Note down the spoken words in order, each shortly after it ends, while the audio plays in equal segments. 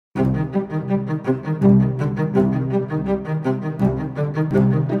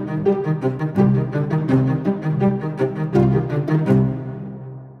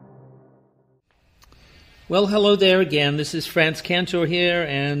Well, hello there again. This is Frantz Kantor here,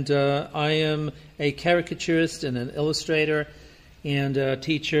 and I am a caricaturist and an illustrator and a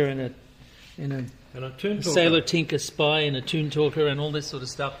teacher and a sailor, tinker, spy, and a tune talker and all this sort of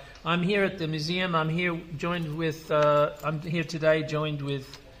stuff. I'm here at the museum. I'm here today joined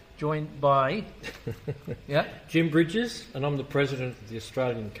by yeah, Jim Bridges, and I'm the president of the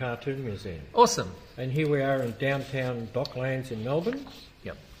Australian Cartoon Museum. Awesome. And here we are in downtown Docklands in Melbourne.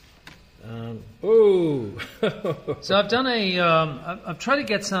 Yep. So I've done I've tried to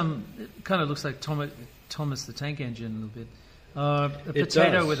get some. It kind of looks like Thomas the Tank Engine a little bit. A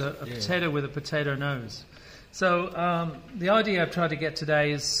potato with a potato nose. So the idea I've tried to get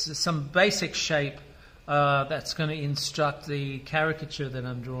today is some basic shape that's going to instruct the caricature that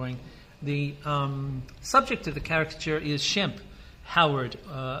I'm drawing. The subject of the caricature is Shemp Howard,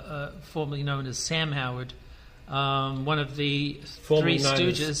 formerly known as Sam Howard. One of the formerly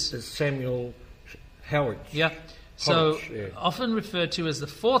Three Stooges. As Samuel Howard. Yeah. So yeah. Often referred to as the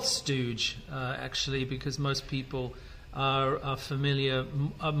fourth Stooge, actually, because most people are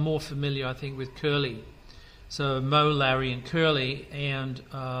more familiar, I think, with Curly. So Moe, Larry, and Curly, and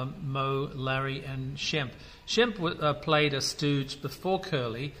Moe, Larry, and Shemp. Shemp played a Stooge before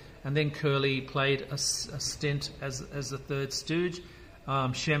Curly, and then Curly played a stint as the third Stooge.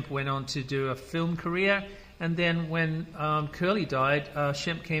 Shemp went on to do a film career. And then when Curly died,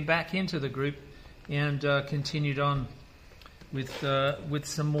 Shemp came back into the group and continued on with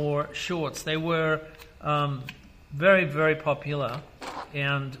some more shorts. They were very, very popular.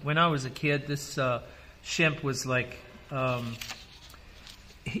 And when I was a kid, this Shemp was like well,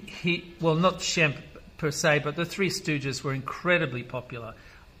 not Shemp per se, but the Three Stooges were incredibly popular.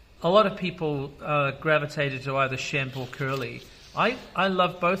 A lot of people gravitated to either Shemp or Curly. I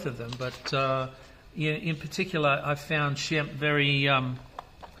love both of them, but in particular, I found Shemp very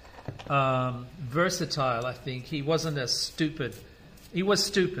versatile, I think. He wasn't as stupid. He was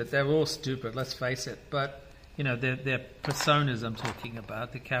stupid. They were all stupid, let's face it. But, you know, their personas I'm talking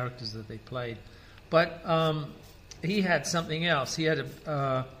about, the characters that they played. But he had something else. He had,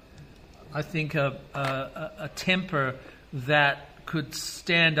 I think, a temper that could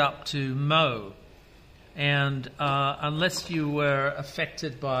stand up to Moe. And unless you were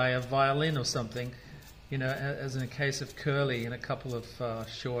affected by a violin or something, you know, as in a case of Curly in a couple of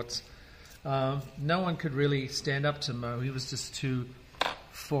shorts, no one could really stand up to Moe. He was just too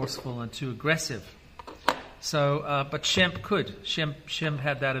forceful and too aggressive. So, but Shemp could. Shemp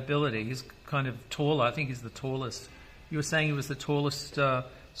had that ability. He's kind of taller. I think he's the tallest. You were saying he was the tallest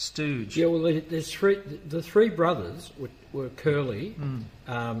Stooge. Yeah, well, the three brothers were Curly,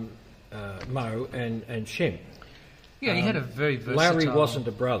 Moe, and Shemp. Yeah, he had a very versatile... Larry wasn't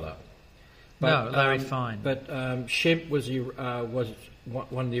a brother. But, no, Larry fine. But Shemp was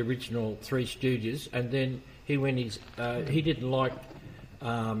one of the original Three Stooges, and then he didn't like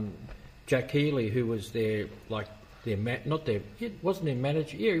Jack Healy, who was their wasn't their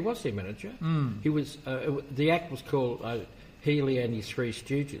manager. Yeah, he was their manager. He was the act was called Healy and his Three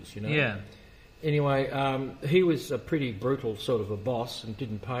Stooges. You know. Yeah. Anyway, he was a pretty brutal sort of a boss and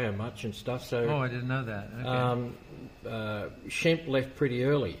didn't pay her much and stuff. So, I didn't know that. Okay. Shemp left pretty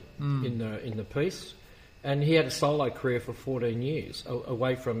early in the piece, and he had a solo career for 14 years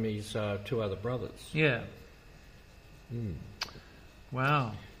away from his two other brothers. Yeah.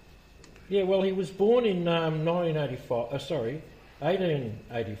 Wow. Yeah. Well, he was born in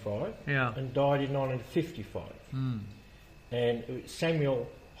 1885. Yeah. And died in 1955. And it was Samuel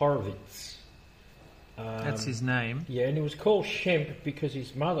Horowitz. That's his name. Yeah, and he was called Shemp because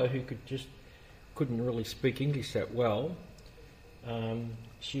his mother, who couldn't really speak English that well,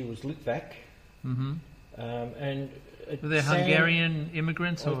 she was Litvak. Mm-hmm. And were they Hungarian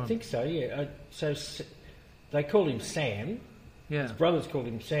immigrants? I think so. Yeah. So they called him Sam. Yeah. His brothers called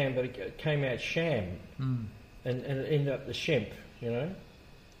him Sam, but it came out Sham, and it ended up the Shemp. You know.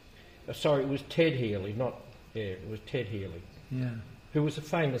 Sorry, it was Ted Healy, not. Yeah, it was Ted Healy. Yeah. Who was a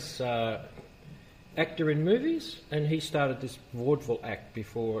famous actor in movies, and he started this vaudeville act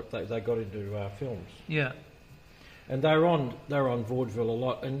before they got into films. Yeah. And they're on vaudeville a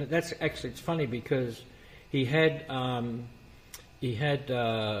lot, and that's actually, it's funny because he had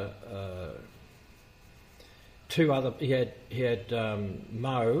two other, he had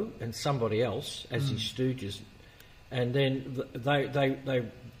Moe and somebody else as his stooges, and then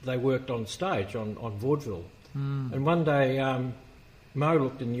they worked on stage on vaudeville. And one day Moe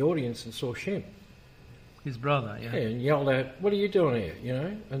looked in the audience and saw Shemp. His brother, yeah. Yeah, and yelled out, "What are you doing here?" You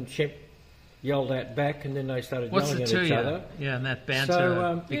know, and Shemp yelled out back, and then they started What's yelling it at to each you? other. Yeah, and that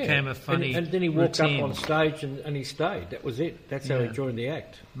banter became a funny and then he walked routine. up on stage and he stayed. That was it. That's how he joined the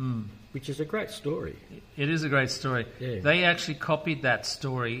act, which is a great story. It is a great story. Yeah. They actually copied that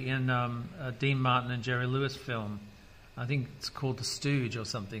story in a Dean Martin and Jerry Lewis film. I think it's called The Stooge or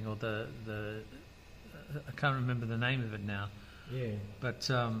something, or the I can't remember the name of it now. Yeah. But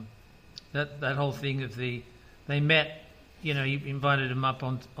that whole thing of they met, you know, he invited him up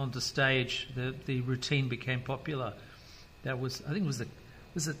onto stage. The routine became popular. That was, I think,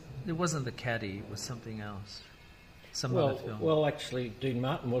 it wasn't the Caddy. It was something else. Other film. Well, actually, Dean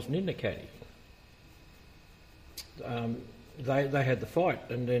Martin wasn't in the Caddy. They had the fight,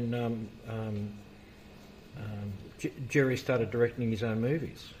 and then Jerry started directing his own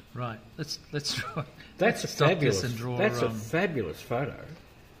movies. Right. Let's That's let's a stop fabulous. this and draw. That's a fabulous photo.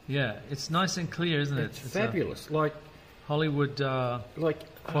 Yeah, it's nice and clear, isn't it? It's fabulous. Like Hollywood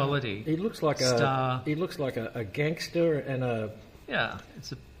quality. He looks like star. He looks like a gangster and a. Yeah,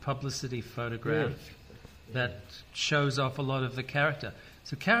 it's a publicity photograph that shows off a lot of the character.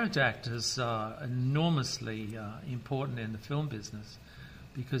 So character actors are enormously important in the film business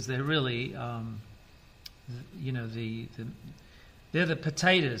because they're really, you know, they're the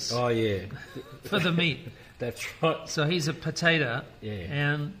potatoes. Oh yeah. For the meat. That's right. So he's a potato, yeah.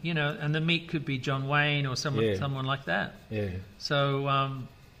 and the meat could be John Wayne or someone like that. Yeah. So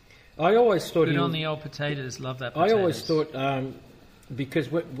I always thought good on the old potatoes. Love that. I always thought because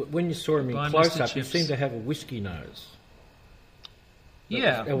when you saw him in close up, he seemed to have a whiskey nose.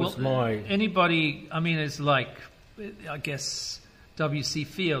 Yeah, that was my anybody. I mean, it's like I guess W.C.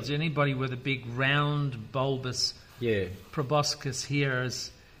 Fields. Anybody with a big round bulbous proboscis here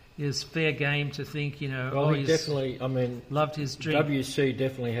is fair game to think, you know. Well, he definitely. I mean, loved his drink. W.C.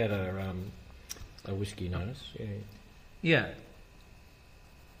 definitely had a whiskey nose. Yeah. Yeah.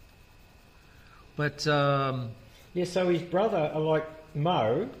 But so his brother, like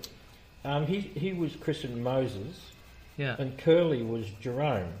Moe, he was christened Moses. Yeah. And Curly was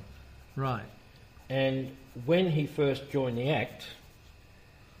Jerome. Right. And when he first joined the act,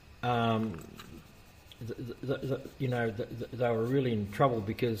 they were really in trouble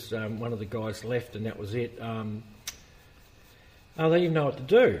because one of the guys left and that was it. They didn't know what to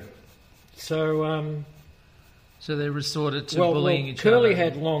do. So they resorted to bullying each other. Curly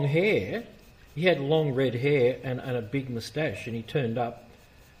had long hair. He had long red hair and a big moustache, and he turned up.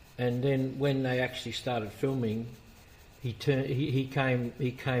 And then when they actually started filming, he came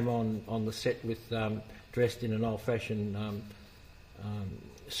on the set with dressed in an old-fashioned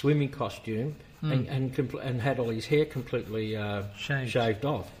swimming costume and had all his hair completely shaved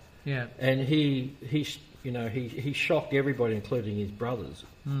off. Yeah, and he shocked everybody, including his brothers.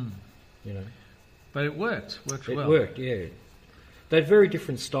 You know, but it worked. It well. It worked. Yeah, they had very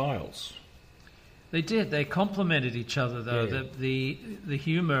different styles. They did. They complemented each other, though. Yeah. The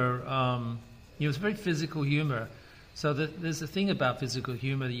humour, it was very physical humour. So there's a thing about physical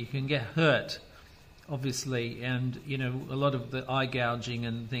humour that you can get hurt, obviously, and you know a lot of the eye gouging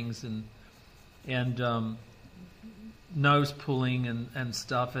and things, and nose pulling and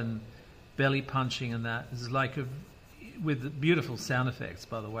stuff, and belly punching, and that is like with beautiful sound effects,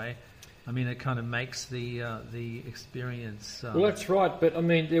 by the way. I mean, it kind of makes the experience. Well, that's right, but I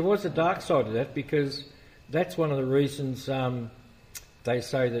mean, there was a dark side to that because that's one of the reasons they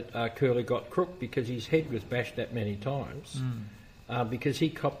say that Curly got crook because his head was bashed that many times because he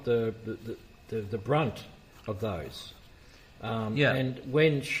copped the brunt of those. And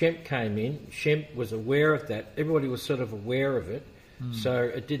when Shemp came in, Shemp was aware of that. Everybody was sort of aware of it, so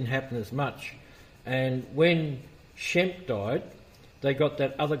it didn't happen as much. And when Shemp died, they got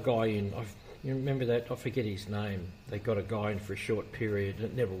that other guy in. You remember that? I forget his name. They got a guy in for a short period.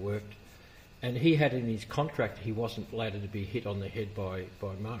 It never worked. And he had in his contract he wasn't allowed to be hit on the head by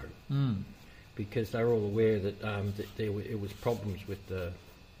Moe because they were all aware that it was problems with the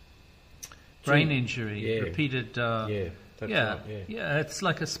brain injury, repeated. That's right, it's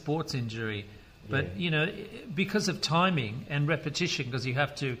like a sports injury, but you know, because of timing and repetition, because you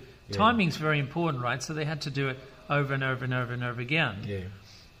have to. Timing's very important, right? So they had to do it over and over and over and over again. Yeah.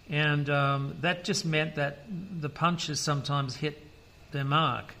 And that just meant that the punches sometimes hit their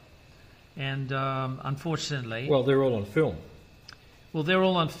mark. And unfortunately... Well, they're all on film. Well, they're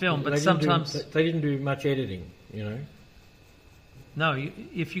all on film, but sometimes... They didn't do much editing, you know. No,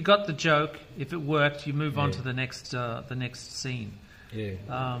 if you got the joke, if it worked, you move on to the next scene.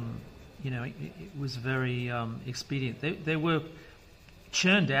 Yeah. You know, it was very expedient. They were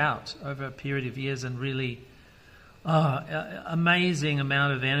churned out over a period of years and really amazing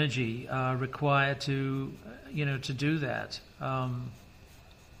amount of energy required to do that,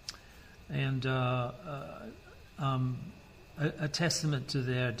 and a testament to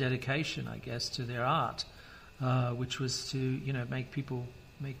their dedication, I guess, to their art, which was to make people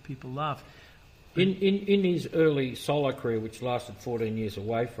laugh. In his early solo career, which lasted 14 years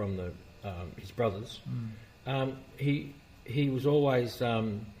away from his brothers, he was always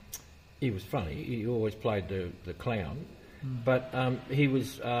he was funny. He always played the clown, but he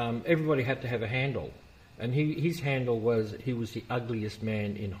was everybody had to have a handle, and his handle was he was the ugliest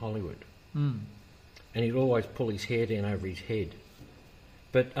man in Hollywood, and he'd always pull his hair down over his head.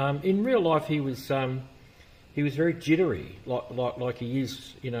 But in real life, he was very jittery, like he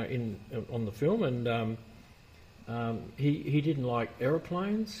is, on the film, and he didn't like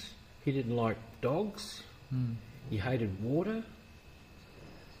aeroplanes. He didn't like dogs. He hated water.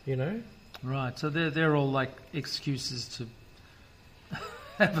 Right. So they're all like excuses to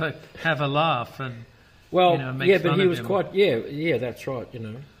have a laugh and make fun but he of was him. quite that's right.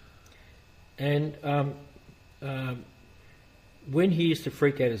 And when he used to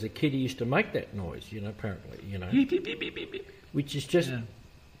freak out as a kid, he used to make that noise. Apparently, Beep, beep, beep, beep, beep, beep. which is just. Yeah.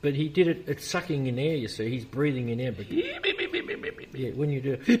 But he did it. It's sucking in air. You see, he's breathing in air. But Beep, beep, beep, beep, beep, beep, beep. yeah, when you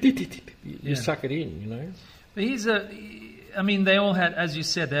do, you suck it in. But they all had, as you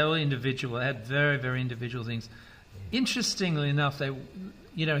said, they were individual. They had very, very individual things. Interestingly enough,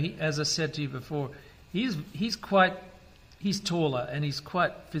 he, as I said to you before, he's taller and he's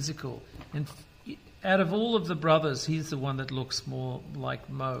quite physical. And out of all of the brothers, he's the one that looks more like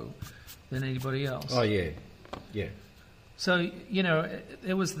Moe than anybody else. Oh yeah. So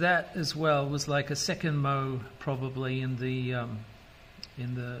there was that as well. It was like a second Moe probably in the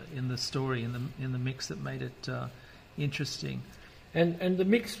story, in the mix that made it interesting. And the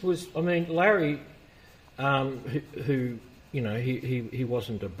mix was, Larry, who he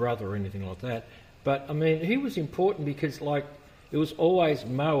wasn't a brother or anything like that, but he was important because it was always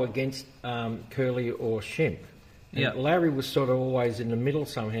Moe against Curly or Shemp. And Larry was sort of always in the middle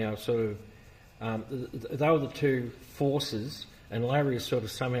somehow, sort of. They were the two forces, and Larry is sort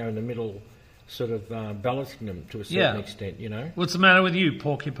of somehow in the middle, sort of balancing them to a certain extent. What's the matter with you,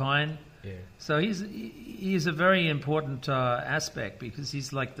 porcupine? Yeah. So he's a very important aspect because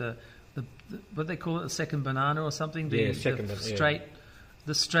he's like the what they call it, the second banana or something. The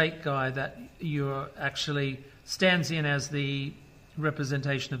straight guy that you're actually stands in as the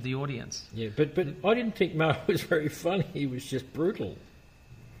representation of the audience. Yeah, but I didn't think Moe was very funny. He was just brutal.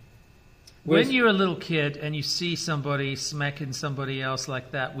 When you're a little kid and you see somebody smacking somebody else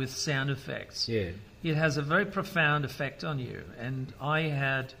like that with sound effects, it has a very profound effect on you. And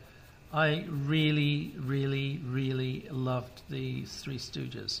I really, really, really loved the Three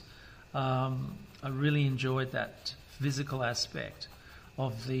Stooges. I really enjoyed that physical aspect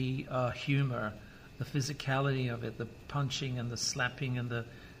of the humour, the physicality of it, the punching and the slapping and the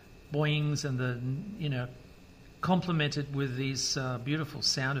boings and the, complemented with these beautiful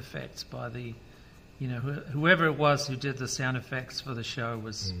sound effects by the, whoever it was who did the sound effects for the show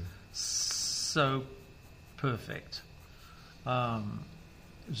was so perfect. It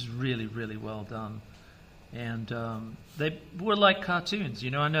was really, really well done. And they were like cartoons,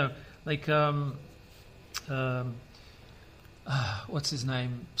 I know, like, what's his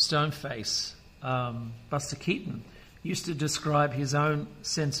name? Stoneface, Buster Keaton, used to describe his own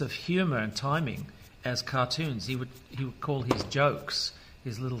sense of humour and timing as cartoons. He would call his jokes,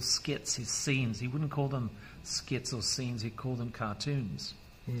 his little skits, his scenes. He wouldn't call them skits or scenes. He'd call them cartoons.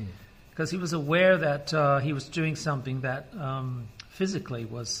 Because he was aware that he was doing something that physically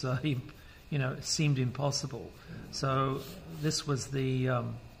was, seemed impossible. So this was the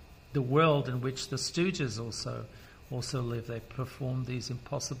world in which the Stooges also lived. They performed these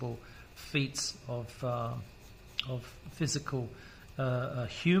impossible feats of physical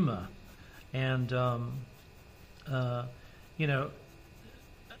humour. And,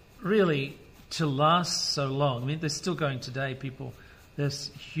 really to last so long. They're still going today.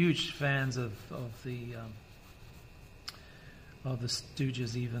 There's huge fans of the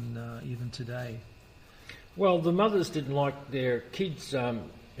Stooges even today. Well, the mothers didn't like their kids,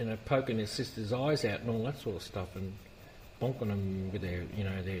 poking their sisters' eyes out and all that sort of stuff, and bonking them with their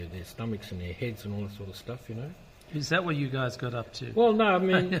stomachs and their heads and all that sort of stuff. Is that what you guys got up to? Well, no, I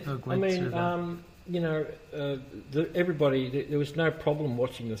never went through that. Everybody, there was no problem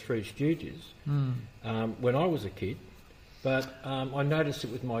watching the Three Stooges when I was a kid, but I noticed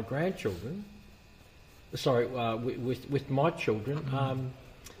it with my grandchildren. Sorry, with my children,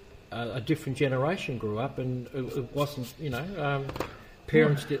 a different generation grew up, and it wasn't,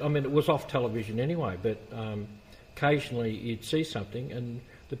 parents did. It was off television anyway, but occasionally you'd see something and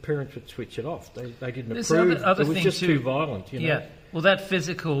the parents would switch it off. They didn't There's approve. other It was thing just too. too violent, you know. Yeah, well, that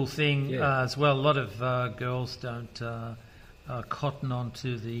physical thing Yeah. as well. A lot of girls don't cotton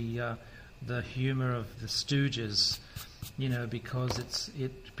onto the humour of the Stooges, you know, because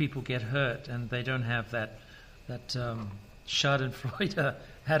people get hurt and they don't have that Schadenfreude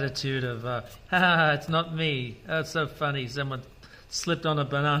attitude of it's not me. Oh, it's so funny. Someone slipped on a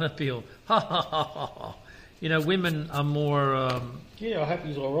banana peel. Ha ha ha ha ha. You know, women are more. Yeah, I hope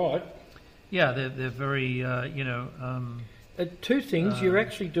he's all right. Yeah, they're very. Two things. You're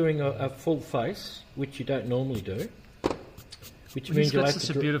actually doing a full face, which you don't normally do. Which He's means you'll got have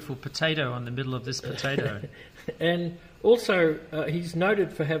such to a beautiful potato on the middle of this potato. And also, he's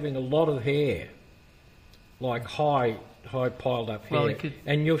noted for having a lot of hair, like high piled up hair. Well,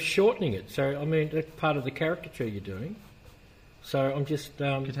 and you're shortening it. So, I mean, that's part of the caricature you're doing. So I'm just...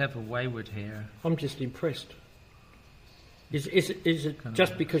 could have a wayward hair. I'm just impressed. Is it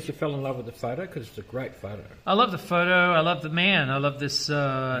just because you fell in love with the photo? Because it's a great photo. I love the photo. I love the man. I love this. You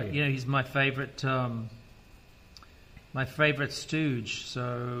know, he's my favourite. My favourite Stooge.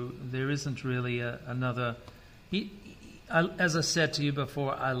 So there isn't really another. As I said to you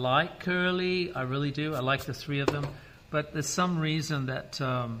before, I like Curly. I really do. I like the three of them. But there's some reason that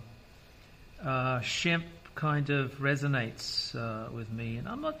Shemp kind of resonates with me, and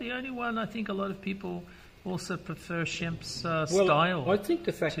I'm not the only one. I think a lot of people also prefer Shemp's style. I think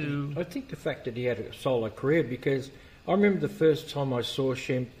the fact that he had a solo career, because I remember the first time I saw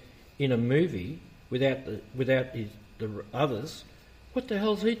Shemp in a movie without the others. What the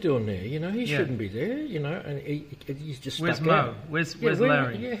hell's he doing there? You know, he shouldn't be there. You know, and he's just stuck Where's out. Moe? Where's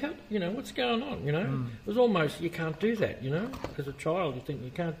Larry? Yeah, you know, what's going on? You know, it was almost you can't do that. You know, as a child, you think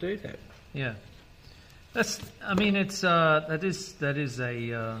you can't do that. Yeah. That's. I mean, it's that is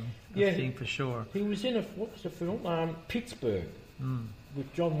a thing for sure. He was in what was the film? Pittsburgh,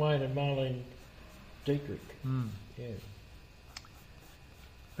 with John Wayne and Marlene Dietrich. Yeah.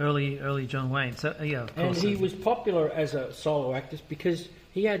 Early John Wayne. So yeah, of course. And he was popular as a solo actor because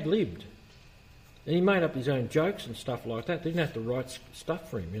he ad-libbed, and he made up his own jokes and stuff like that. They didn't have to write stuff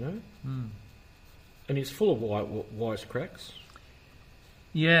for him, you know. And he's full of wisecracks.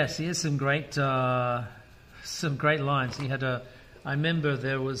 Yes, he has some great lines. He had a. I remember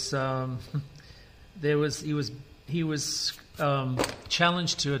he was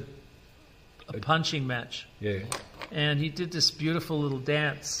challenged to a punching match. Yeah. And he did this beautiful little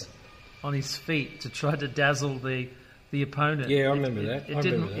dance on his feet to try to dazzle the opponent. Yeah, I remember that.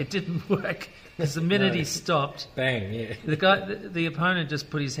 It didn't work because the minute he stopped, bang. Yeah. The opponent just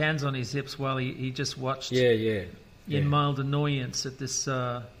put his hands on his hips while he just watched. Yeah. In mild annoyance at this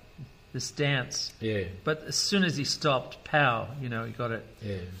dance. Yeah. But as soon as he stopped, pow! You know, he got it.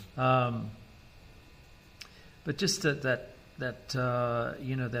 Yeah. But just that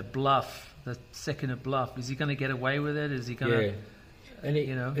bluff. The second of bluff. Is he going to get away with it? Is he going to? Yeah, and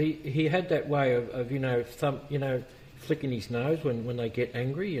he had that way of flicking his nose when they get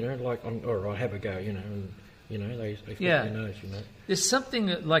angry. You know, like all right, have a go. You know, and they flick their nose. You know, there's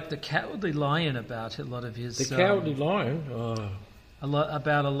something like the Cowardly Lion about a lot of his. The Cowardly Lion.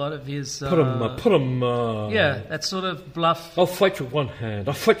 About a lot of his. Put him. Yeah, that sort of bluff. I'll fight with one hand.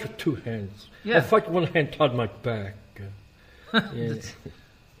 I'll fight with two hands. Yeah. I'll fight with one hand tied my back. Yeah.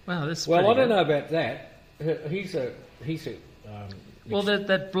 Wow, this. Well, I don't know about that. He's a. Well,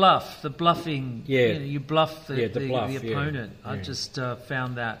 that bluff, the bluffing. Yeah. You bluff the opponent. Yeah. I just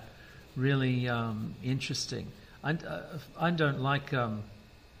found that really interesting. I don't like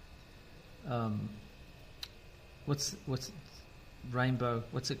what's Rainbow?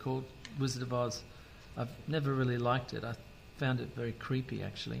 What's it called? Wizard of Oz. I've never really liked it. I found it very creepy,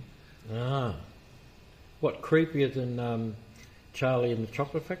 actually. Ah, what creepier than Charlie and the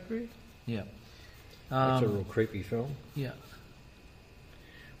Chocolate Factory? Yeah. That's a real creepy film. Yeah.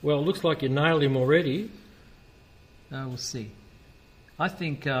 Well, it looks like you nailed him already. We'll see. I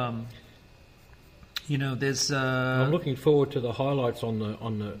think, there's... I'm looking forward to the highlights on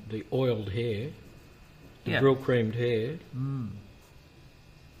the oiled hair, the grill creamed hair.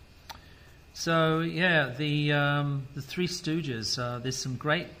 So, yeah, the Three Stooges, there's some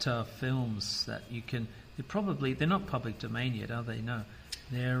great films that you can... They're not public domain yet, are they? No.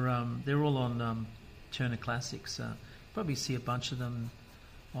 They're all on Turner Classics. Probably see a bunch of them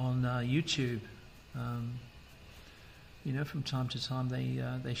on YouTube. From time to time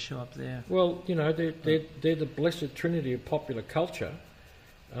they show up there. Well, they're the blessed trinity of popular culture.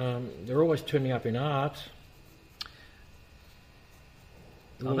 They're always turning up in art.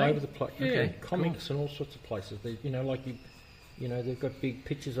 All over the place. Yeah, okay, comics and all sorts of places. They, You know, they've got big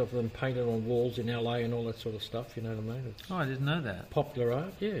pictures of them painted on walls in LA and all that sort of stuff. You know what I mean? It's I didn't know that. popular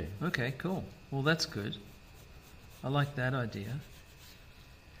art, yeah. Okay, cool. Well, that's good. I like that idea.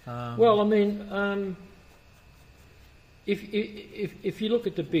 Well, I mean, if you look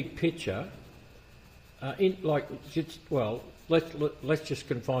at the big picture, let's just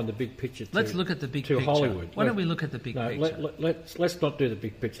confine the big picture to let's look at the big to picture. Hollywood. Why don't we look at the big picture? Let's not do the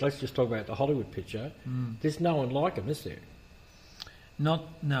big picture. Let's just talk about the Hollywood picture. There's no one like him, is there? No.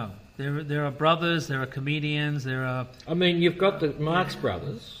 There are brothers. There are comedians. There are. I mean, you've got the Marx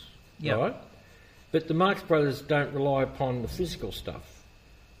Brothers, right? But the Marx Brothers don't rely upon the physical stuff.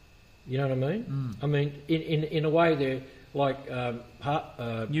 You know what I mean? I mean, in a way, they're like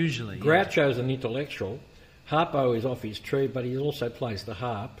Usually, Groucho's an intellectual. Harpo is off his tree, but he also plays the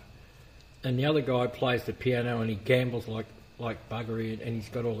harp, and the other guy plays the piano and he gambles like buggery, and he's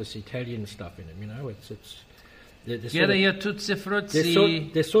got all this Italian stuff in him. You know,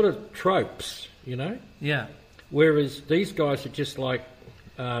 they're sort of tropes. You know. Yeah. Whereas these guys are just like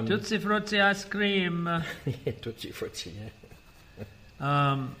Tutti frutti ice cream. Yeah, tutti frutti.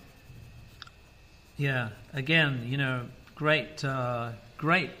 Yeah. Yeah. Again, you know, great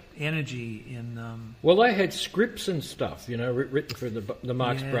energy in. Well, they had scripts and stuff, you know, written for the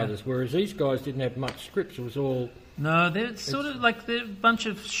Marx Brothers, whereas these guys didn't have much scripts. It was all. No, they're sort of like they're a bunch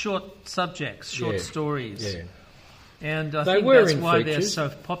of short subjects, short stories. Yeah. And I think that's why they're so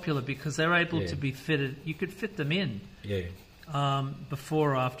popular, because they're able to be fitted. You could fit them in. Yeah.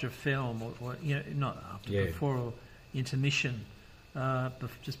 Before or after a film, or you know, not after, before or intermission,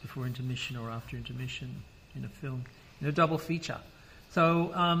 just before intermission or after intermission in a film, in a double feature.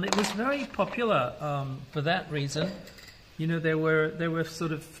 So it was very popular for that reason. You know, they were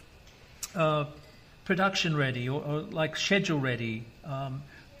sort of production ready or like schedule ready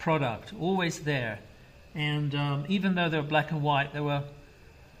product, always there. And even though they were black and white, they were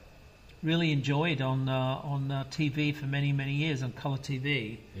really enjoyed on TV for many, many years, on colour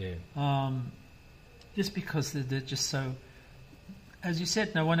TV. Yeah. Just because they're just so, as you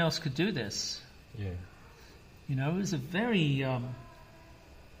said, no one else could do this. Yeah. You know, it was a very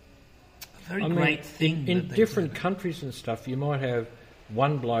great thing. In different countries and stuff, you might have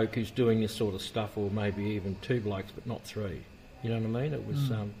one bloke who's doing this sort of stuff, or maybe even two blokes, but not three. You know what I mean? It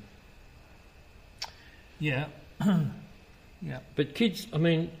was. Yeah. Yeah. But kids, I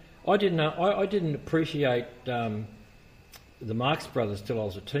mean, I didn't know. I didn't appreciate the Marx Brothers till I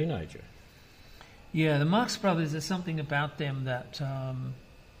was a teenager. Yeah, the Marx Brothers. There's something about them that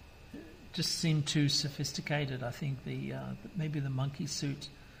just seemed too sophisticated. I think maybe the monkey suit.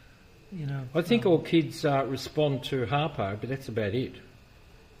 You know. I think all kids respond to Harpo, but that's about it.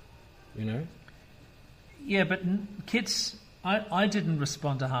 You know. Yeah, but kids. I didn't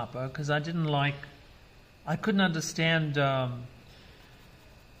respond to Harpo because I didn't like. I couldn't understand. I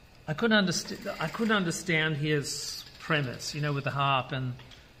couldn't understand his premise, you know, with the harp and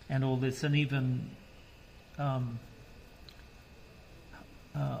all this, and even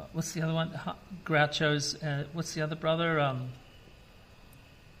what's the other one? Groucho's. What's the other brother?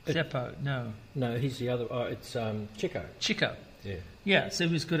 Zeppo. No, he's the other. It's Chico. Chico. Yeah. Yeah. So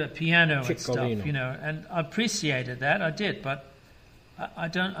he was good at piano and stuff, you know, and I appreciated that. I did, but I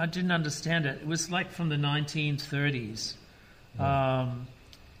didn't understand it. It was like from the 1930s.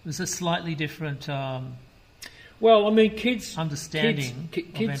 It was a slightly different. Well, I mean, kids understanding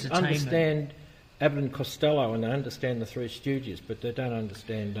kids of understand Abbott and Costello, and they understand the Three Stooges, but they don't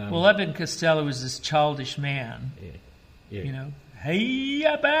understand. Well, Abbott and Costello was this childish man. Yeah. You know, hey,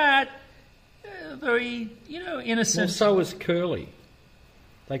 Abbott, very, you know, innocent. Well, so was Curly.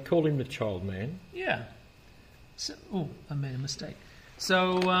 They called him the child man. Yeah. So, I made a mistake.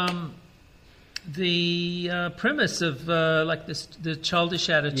 So the premise of like this, the childish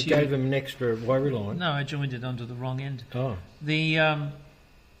attitude. You gave him an extra worry line. No, I joined it onto the wrong end. Oh.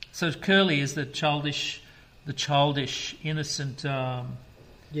 So Curly is the childish, innocent. Yeah.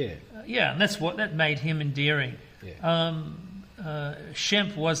 Yeah, and that made him endearing. Yeah.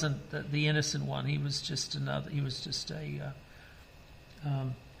 Shemp wasn't the innocent one. He was just a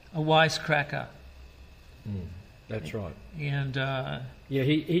wisecracker. That's right. And yeah,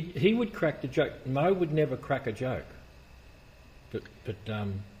 he would crack the joke. Moe would never crack a joke. But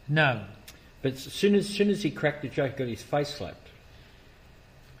no. But as soon as he cracked the joke, got his face slapped.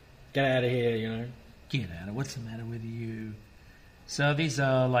 Get out of here, you know. Get out of. What's the matter with you? So these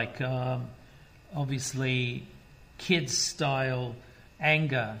are like obviously kids style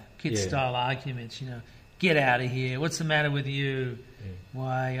anger, style arguments. You know, get out of here. What's the matter with you? Yeah.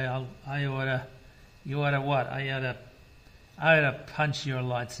 Why I oughta. You oughta what? I oughta punch your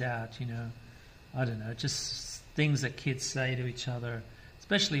lights out, you know. I don't know. Just things that kids say to each other,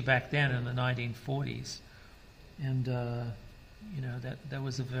 especially back then in the 1940s. And, that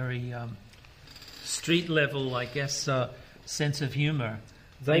was a very street level, I guess, sense of humour.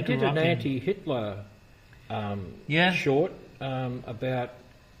 They did an anti-Hitler short about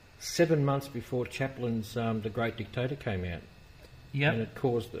 7 months before Chaplin's The Great Dictator came out. Yeah. And it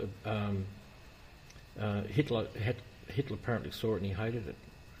caused... Hitler apparently saw it and he hated it.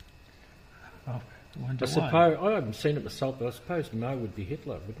 Oh, I wonder why. Suppose, I haven't seen it myself, but I suppose Moe would be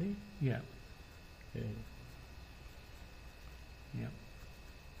Hitler, wouldn't he? Yeah. Yeah.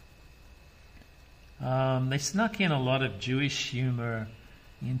 They snuck in a lot of Jewish humour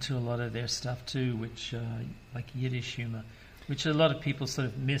into a lot of their stuff too, which like Yiddish humour, which a lot of people sort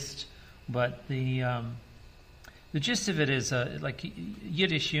of missed. But the gist of it is like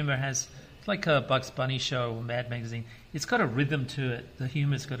Yiddish humour has, it's like a Bugs Bunny show or Mad Magazine. It's got a rhythm to it. The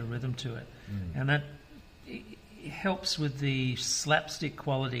humour's got a rhythm to it, and that it helps with the slapstick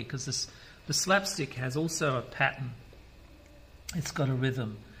quality, because the slapstick has also a pattern. It's got a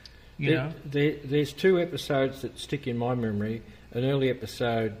rhythm. You know? There's 2 episodes that stick in my memory. An early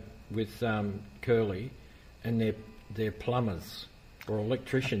episode with Curly, and they're plumbers or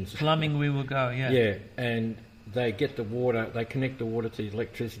electricians. Plumbing we will go, yeah. Yeah, and they get the water, they connect the water to the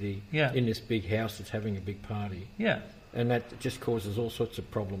electricity in this big house that's having a big party. Yeah. And that just causes all sorts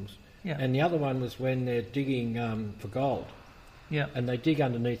of problems. Yeah. And the other one was when they're digging for gold. Yeah. And they dig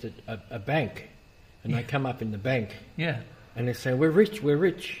underneath a bank, and they come up in the bank. Yeah. And they say, we're rich.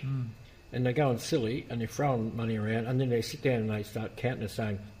 And they're going silly, and they're throwing money around, and then they sit down and they start counting and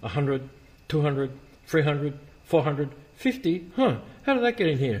saying, 100, 200, 300, 400, 50, how did that get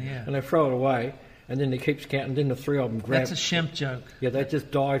in here? Yeah. And they throw it away, and then they keep counting, then the 3 of them grab... That's a Shemp joke. Yeah, they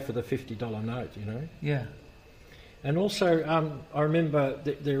just die for the $50 note, you know? Yeah. And also, I remember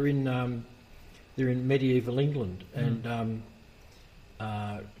they're in medieval England, and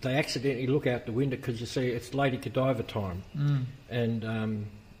they accidentally look out the window because you see it's Lady Godiva time, and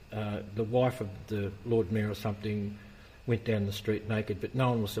the wife of the Lord Mayor or something went down the street naked, but no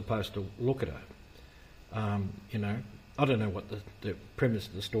one was supposed to look at her. You know, I don't know what the premise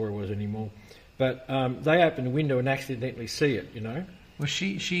of the story was anymore, but they opened the window and accidentally see it. You know. Well,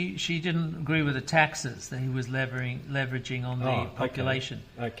 she didn't agree with the taxes that he was leveraging on the population.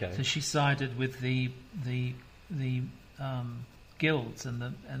 Okay. So she sided with the guilds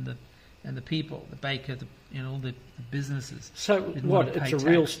and the people, the baker, all the businesses. So what? It's a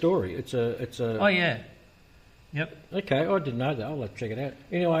real story. It's a. Oh yeah. Yep. Okay, I didn't know that. I'll have to check it out.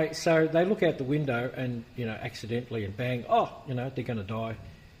 Anyway, so they look out the window and accidentally and bang, they're going to die,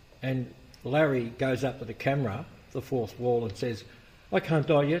 and Larry goes up to the camera, the fourth wall, and says, I can't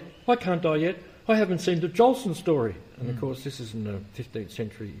die yet. I haven't seen the Jolson story. And of course, this is in the 15th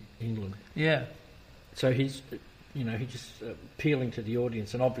century England. Yeah. So he's just appealing to the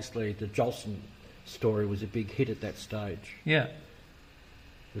audience, and obviously the Jolson story was a big hit at that stage. Yeah.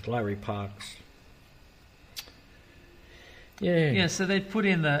 With Larry Parks. Yeah. Yeah. So they put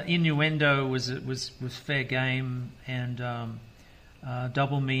in the innuendo was fair game, and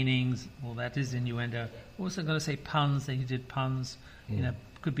double meanings. Well, that is innuendo. Also going to say puns. He did puns.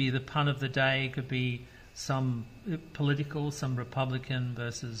 Could be the pun of the day. Could be some political, some Republican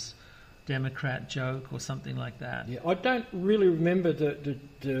versus Democrat joke or something like that. Yeah, I don't really remember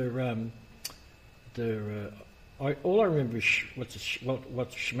all I remember is what's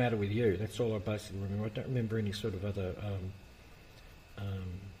the matter with you. That's all I basically remember. I don't remember any sort of other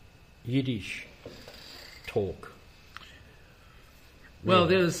Yiddish talk. Well,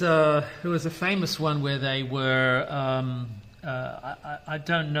 there was a famous one where they were. I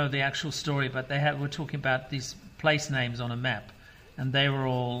don't know the actual story, but were talking about these place names on a map, and they were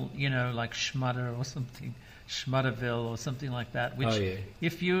all like Schmutter or something, Schmutterville or something like that. Which,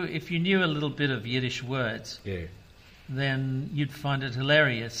 if you knew a little bit of Yiddish words, then you'd find it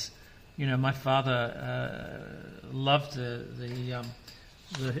hilarious. My father loved the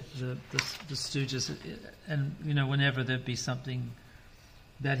Stooges, and whenever there'd be something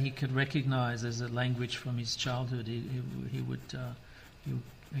that he could recognise as a language from his childhood, he would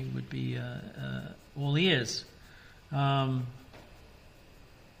be all ears. I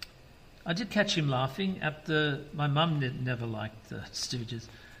did catch him laughing at my mum never liked the Stooges,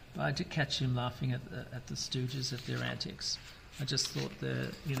 but I did catch him laughing at the Stooges, at their antics. I just thought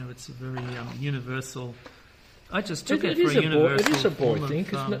that it's a very universal. I just took it for a universal. It is a boy thing,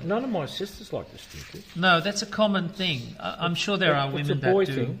 because none of my sisters like the Stooges. No, that's a common thing. I'm sure there are women that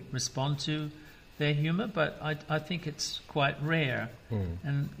do respond to their humour, but I think it's quite rare.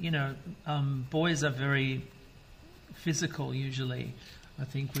 And boys are very physical usually. I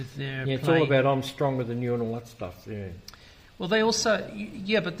think, with their Yeah, it's playing. all about I'm stronger than you and all that stuff, yeah. Well, they also,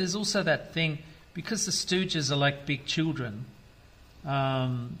 but there's also that thing, because the Stooges are like big children,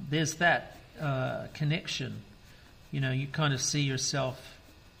 there's that connection. You know, you kind of see yourself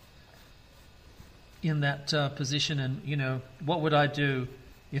in that position, and, you know, what would I do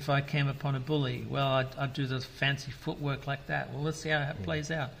if I came upon a bully? Well, I'd do the fancy footwork like that. Well, let's see how it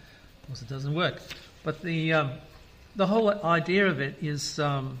plays out. Of course, it doesn't work. But the whole idea of it is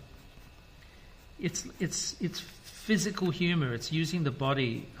it's physical humor. It's using the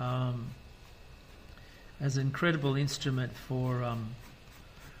body as an incredible instrument for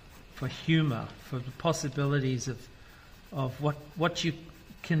humor, for the possibilities of what you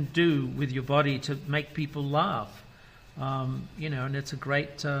can do with your body to make people laugh. You know, and it's a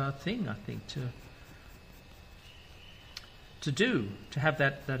great thing, I think, to have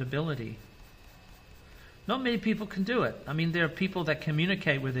that ability. Not many people can do it. I mean, there are people that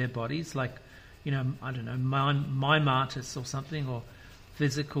communicate with their bodies, like, you know, I don't know, mime artists or something, or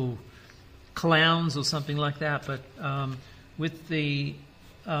physical clowns or something like that. But with the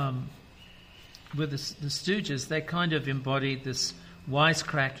Stooges, they kind of embodied this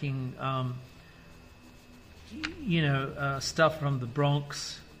wisecracking, stuff from the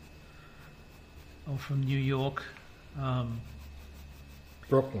Bronx or from New York,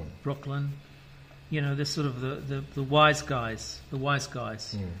 Brooklyn. You know, they're sort of the wise guys.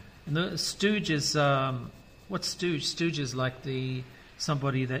 And the Stooges, what's Stooge? Stooge is like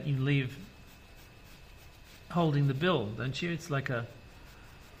somebody that you leave holding the bill, don't you? It's like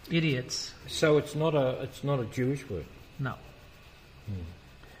idiots. So it's not a Jewish word. No.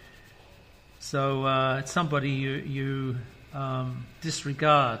 So it's somebody you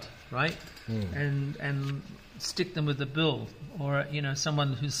disregard, right? And stick them with the bill, or, you know,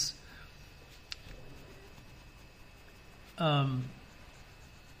 someone who's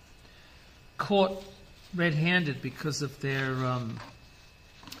caught red-handed because of their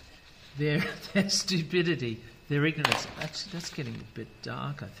stupidity, their ignorance. Actually, that's getting a bit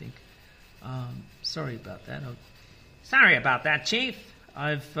dark, I think. Sorry about that. Sorry about that, Chief.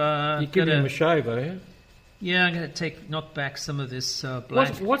 I've you give him a shave, are you? Yeah, I'm going to knock back some of this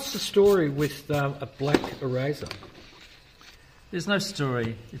black. What's the story with a black eraser? There's no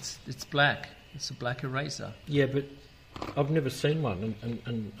story. It's black. It's a black eraser. Yeah, but I've never seen one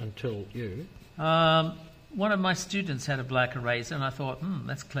until you. One of my students had a black eraser, and I thought,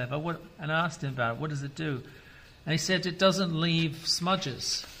 that's clever. And I asked him about it. What does it do? And he said it doesn't leave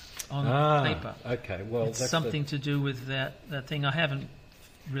smudges on paper. Okay, well, it's something to do with that thing. I haven't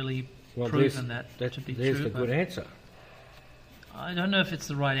really proven that to be true. There's the good answer. I don't know if it's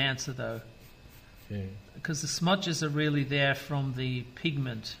the right answer, though. Yeah. Because the smudges are really there from the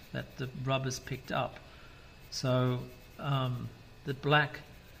pigment that the rubber's picked up. So the black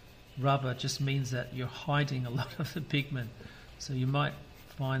rubber just means that you're hiding a lot of the pigment. So you might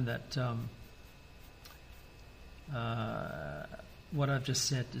find that what I've just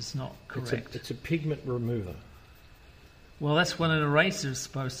said is not correct. It's a pigment remover. Well, that's what an eraser is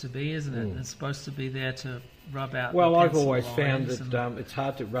supposed to be, isn't it? It's supposed to be there to rub out. Well, the I've pencil always found lines that it's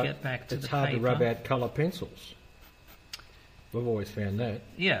hard to rub. Get back to it's the hard paper. to rub out colour pencils. I've always found that.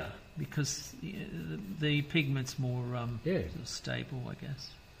 Yeah, because the pigment's more sort of stable, I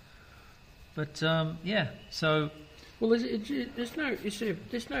guess. But so. Well, there's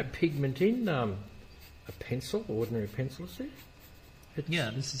no pigment in a pencil, ordinary pencil, is there?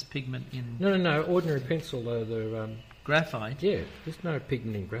 This is pigment in. No, ordinary pencil, the graphite. Yeah, there's no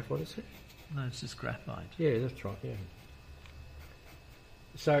pigment in graphite, is there? No, it's just graphite. Yeah, that's right. Yeah.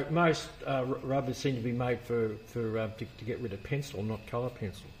 So most rubbers seem to be made to get rid of pencil, not colour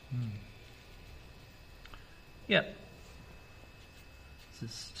pencil. Yeah.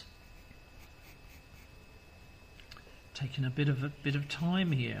 Just taking a bit of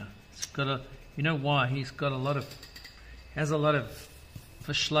time here. It's got you know why? Has a lot of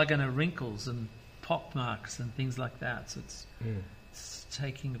verschlagene wrinkles and pock marks and things like that. So it's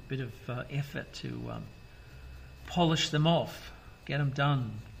taking a bit of effort to polish them off, get them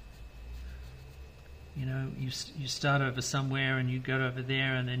done. You know, you start over somewhere and you go over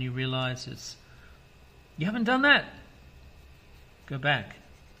there, and then you realise you haven't done that. Go back.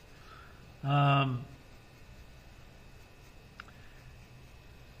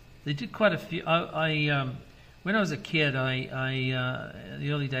 They did quite a few. When I was a kid, in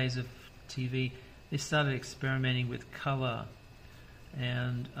the early days of TV, they started experimenting with colour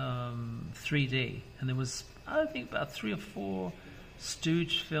and 3D, and there was, I think, about 3 or 4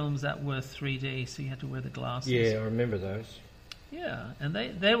 Stooge films that were 3D, so you had to wear the glasses. Yeah, I remember those. Yeah, and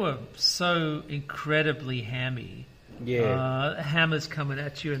they were so incredibly hammy hammers coming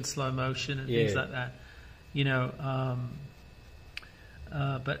at you in slow motion and things like that. You know,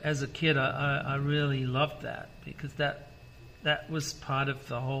 but as a kid, I really loved that because that was part of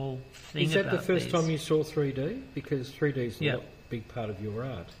the whole thing. Is that the first time you saw 3D? Because 3D is a big part of your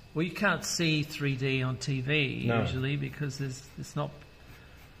art. Well, you can't see 3D on TV usually because it's not.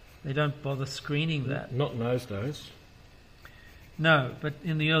 They don't bother screening that. Not in those days. No, but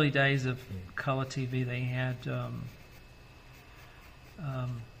in the early days of colour TV, they had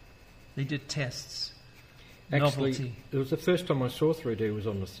they did tests. Actually, novelty. It was the first time I saw 3D was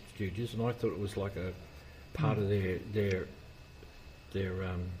on the Stooges, and I thought it was like a part of their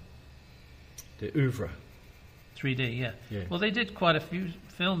oeuvre. 3D, yeah. Well, they did quite a few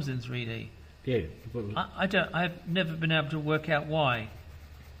films in 3D. Yeah. I've never been able to work out why.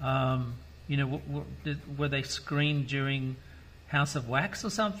 You know, were they screened during House of Wax or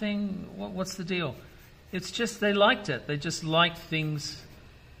something? What's the deal? It's just they liked it. They just liked things.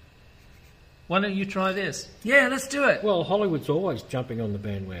 Why don't you try this? Yeah, let's do it. Well, Hollywood's always jumping on the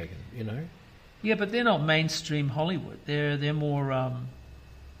bandwagon, you know. Yeah, but they're not mainstream Hollywood. They're more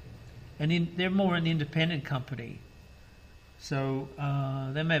they're more an independent company. So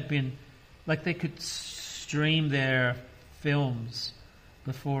they may have been like they could stream their films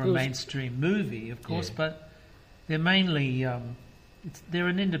before a mainstream movie, of course, but they're mainly they're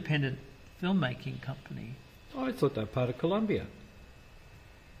an independent filmmaking company. I thought they were part of Columbia.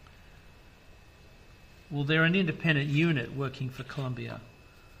 Well, they're an independent unit working for Columbia.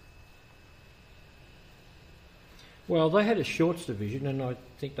 Well, they had a shorts division, and I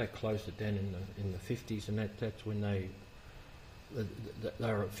think they closed it down in the 50s, and that's when they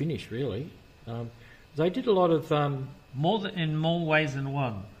were finished, really. They did a lot of in more ways than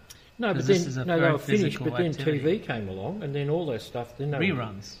one. No, but then they were finished. But then TV came along, and then all that stuff. Then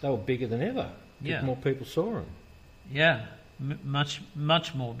reruns. They were bigger than ever. Yeah, more people saw them. Yeah, much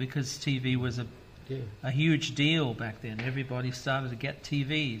more because TV was a huge deal back then. Everybody started to get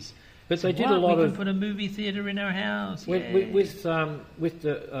TVs. But they did a lot we of. can put a movie theatre in our house. With the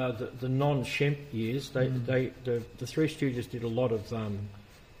non-Shemp years, the Three Stooges did a lot of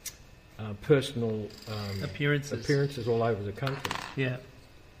personal appearances all over the country. Yeah.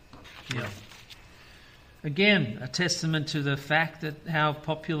 Again, a testament to the fact that how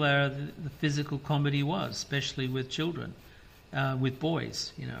popular the physical comedy was, especially with children, with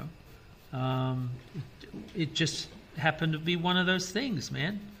boys. You know, it just happened to be one of those things,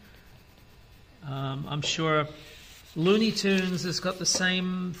 man. I'm sure Looney Tunes has got the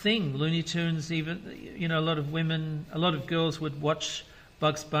same thing. Looney Tunes, even, you know, a lot of girls would watch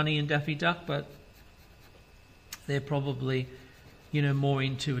Bugs Bunny and Daffy Duck, but they're probably, you know, more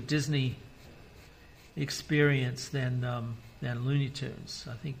into a Disney experience than Looney Tunes.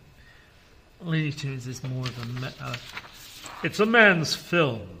 I think Looney Tunes is more of it's a man's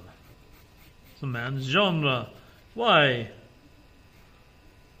film. It's a man's genre. Why?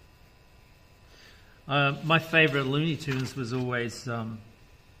 My favourite Looney Tunes was always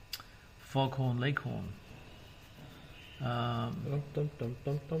Foghorn Leghorn. I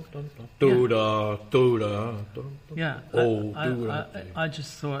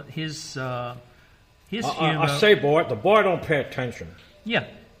just thought his humor. I say, boy, the boy don't pay attention. Yeah,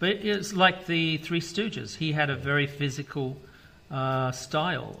 but it's like the Three Stooges. He had a very physical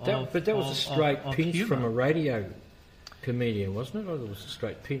style. But that was a straight pinch humor. from a radio comedian, wasn't it? Or it was a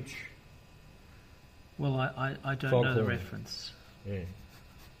straight pinch? Well, I don't know the reference. Yeah.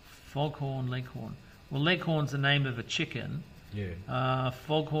 Foghorn Leghorn. Well, Leghorn's the name of a chicken. Yeah.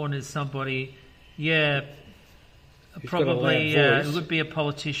 Foghorn is somebody, probably it would be a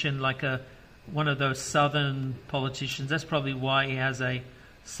politician, like one of those southern politicians. That's probably why he has a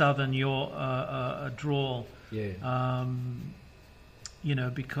southern drawl. Yeah. You know,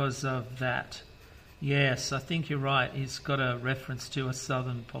 because of that. Yes, I think you're right. He's got a reference to a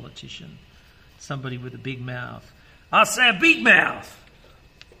southern politician. Somebody with a big mouth. I'll say a big mouth.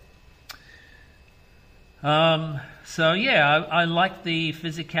 So yeah, I like the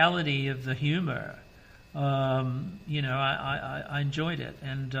physicality of the humor. You know, I enjoyed it,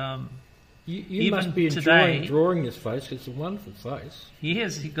 and you must be enjoying drawing this face. It's a wonderful face.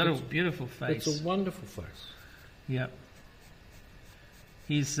 He's got a beautiful face. It's a wonderful face. Yeah.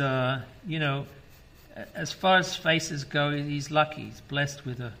 He's you know, as far as faces go, he's lucky. He's blessed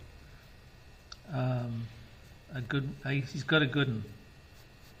with a good. He's got a good one.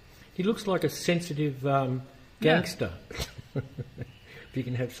 He looks like a sensitive gangster. If you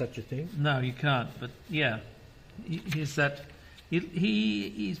can have such a thing. No, you can't. But yeah, he's that.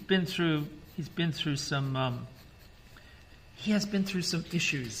 He's been through. He's been through some. He has been through some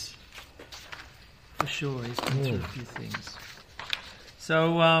issues. for sure. He's been through a few things.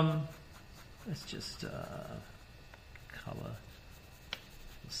 So let's just colour.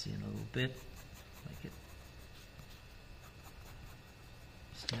 We'll see in a little bit. Make it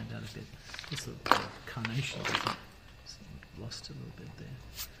stand out a bit. This little bit of carnation. Lost a little bit there.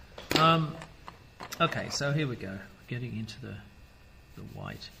 Okay, so here we go. Getting into the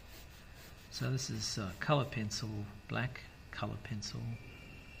white. So this is colour pencil, black colour pencil,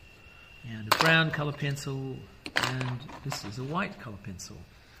 and a brown colour pencil, and this is a white colour pencil.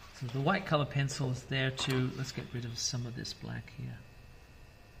 So the white colour pencil is there to, let's get rid of some of this black here,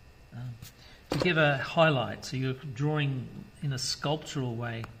 to give a highlight. So you're drawing in a sculptural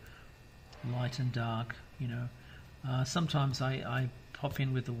way, light and dark, you know. Sometimes I pop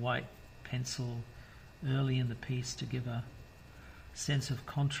in with the white pencil early in the piece to give a sense of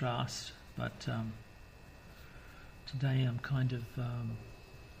contrast, but today I'm kind of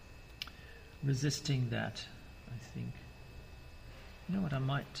resisting that, I think. You know what, I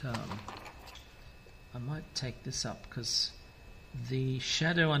might take this up, because the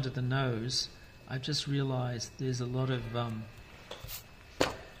shadow under the nose, I've just realised there's a lot of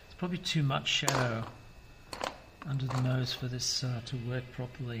it's probably too much shadow under the nose for this to work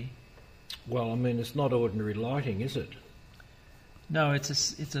properly. Well, I mean, it's not ordinary lighting, is it? No, it's a.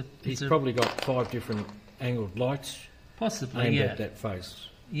 He's probably got 5 different angled lights, possibly aimed at that face.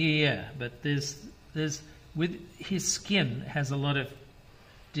 Yeah, but there's with his skin has a lot of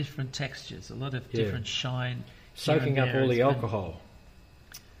different textures, a lot of different shine, soaking up all the alcohol.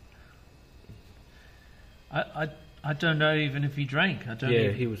 I don't know even if he drank. I don't.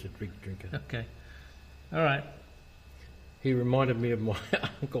 Yeah, he was a big drinker. Okay, all right. He reminded me of my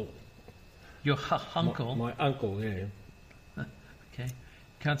uncle. Your uncle? My uncle, yeah. Okay.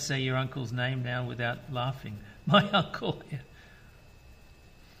 Can't say your uncle's name now without laughing. My uncle,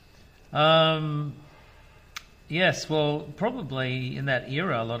 yeah. Yes, well, probably in that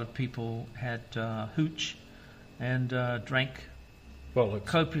era a lot of people had hooch and drank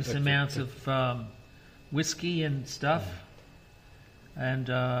copious amounts of whiskey and stuff. And,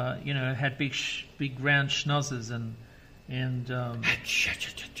 you know, had big round schnozzers and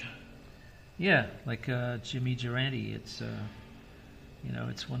yeah, like Jimmy Durante. It's you know,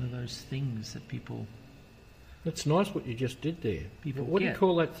 it's one of those things that people. That's nice what you just did there. What do you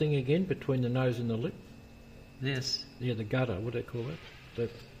call that thing again between the nose and the lip? This. Yeah, the gutter. What do they call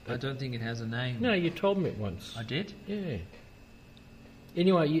it? I don't think it has a name. No, you told me it once. I did? Yeah.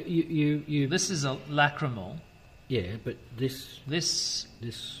 Anyway, you. This is a lacrimal. Yeah, but this.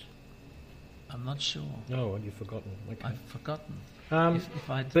 I'm not sure. Oh, you've forgotten. Okay. I've forgotten.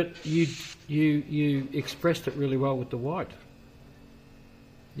 But you expressed it really well with the white.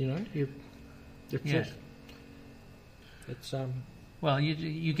 You know, it's Well,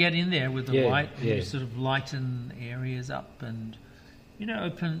 you get in there with the white, and you sort of lighten areas up, and you know,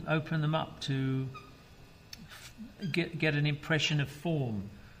 open them up to get an impression of form,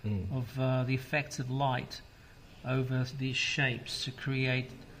 of the effects of light over these shapes to create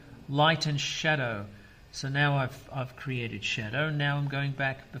light and shadow. So now I've created shadow. Now I'm going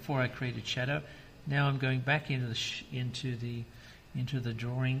back. Before I created shadow, now I'm going back into the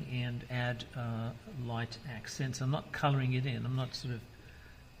drawing and add light accents. I'm not colouring it in. I'm not sort of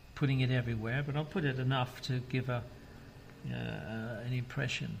putting it everywhere, but I'll put it enough to give an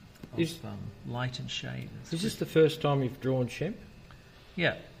impression of light and shade. Is this the first time you've drawn Shemp?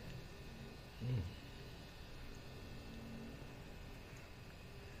 Yeah.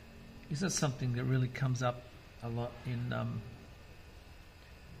 Is that something that really comes up a lot in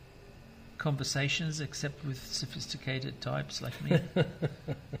conversations, except with sophisticated types like me?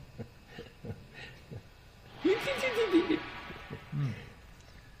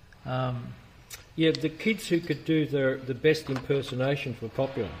 Yeah, the kids who could do the best impersonations were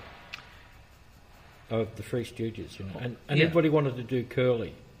popular of the Three Stooges, you know, and everybody wanted to do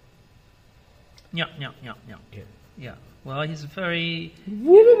Curly. Yeah. Well, he's very.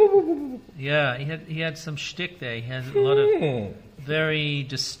 Yeah, he had some shtick there. He has a lot of very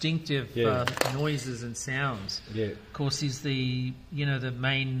distinctive noises and sounds. Yeah. Of course, he's the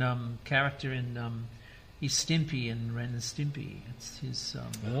main character in he's Stimpy in Ren and Stimpy. It's his.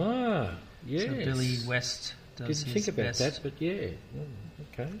 Yes. So Billy West does Didn't his think about best. that, but yeah.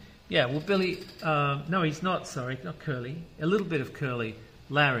 Okay. Yeah. Well, Billy. No, he's not. Sorry, not Curly. A little bit of Curly.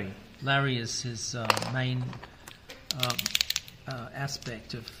 Larry. Larry is his main.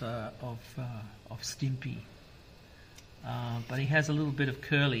 Aspect of Stimpy, but he has a little bit of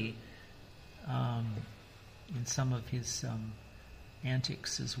Curly in some of his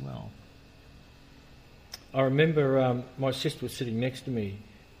antics as well. I remember my sister was sitting next to me,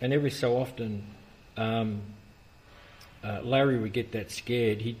 and every so often Larry would get that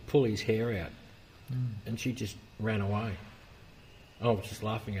scared, he'd pull his hair out, and she just ran away. I was just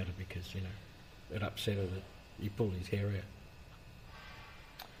laughing at her because, you know, it upset her that he pulled his hair out.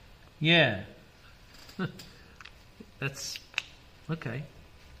 Yeah. That's okay.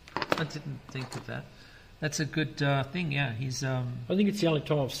 I didn't think of that. That's a good thing, yeah. He's. I think it's the only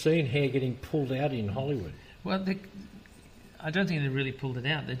time I've seen hair getting pulled out in Hollywood. Well, I don't think they really pulled it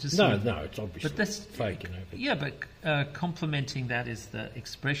out. They just no, it's obviously but that's fake, you know. But. Yeah, but complementing that is the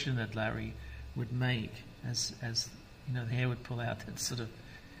expression that Larry would make as you know, the hair would pull out, that sort of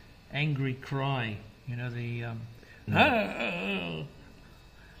angry cry, you know, the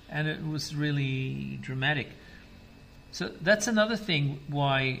and it was really dramatic. So that's another thing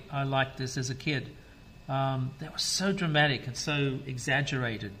why I liked this as a kid. That was so dramatic and so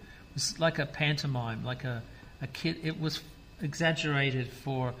exaggerated. It was like a pantomime, like a kid. It was exaggerated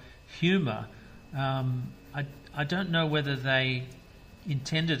for humour. I don't know whether they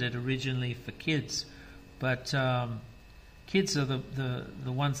intended it originally for kids, but kids are the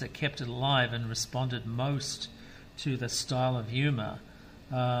ones that kept it alive and responded most to the style of humour.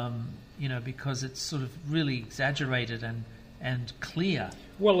 You know, because it's sort of really exaggerated and clear.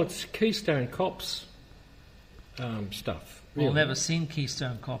 Well, it's Keystone Cops stuff. Really. Well, I've never seen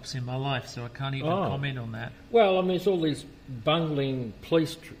Keystone Cops in my life, so I can't even comment on that. Well, I mean, there's all these bungling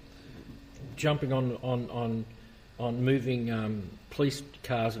police jumping on moving police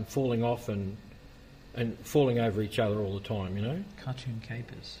cars and falling off and falling over each other all the time, you know? Cartoon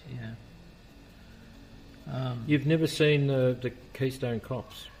capers, yeah. You've never seen the Keystone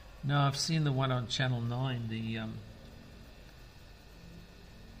Cops? No, I've seen the one on Channel 9, the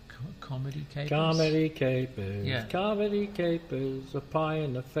Comedy Capers. Comedy Capers, yeah. Comedy Capers, a pie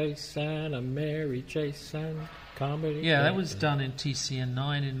in the face and a merry chase and comedy. Yeah, capers. that was done in TCN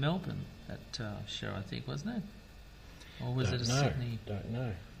 9 in Melbourne, that show, I think, wasn't it? Or was it a Sydney? Don't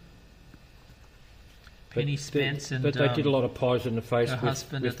know. Penny Spence and... But they did a lot of pies in the face. Her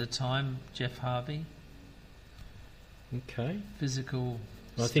husband at the time, Jeff Harvey. Okay. Physical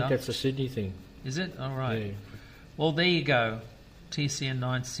I think that's a Sydney thing. Is it? All right. Yeah. Well, there you go. TCN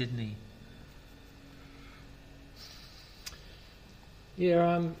 9 Sydney.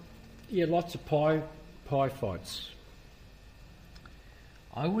 Yeah, lots of pie fights.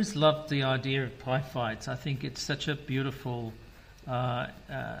 I always loved the idea of pie fights. I think it's such a beautiful,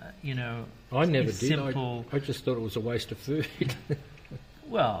 you know... I never simple... did. I just thought it was a waste of food.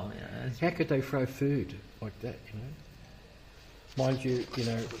 Well... how could they throw food like that, you know? Mind you, you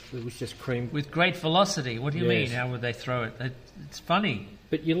know, it was just cream... With great velocity. What do you Yes. mean? How would they throw it? It's funny.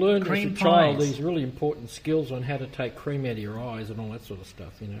 But you learn Cream as a child pies. these really important skills on how to take cream out of your eyes and all that sort of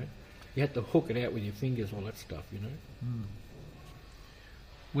stuff, you know. You had to hook it out with your fingers, all that stuff, you know.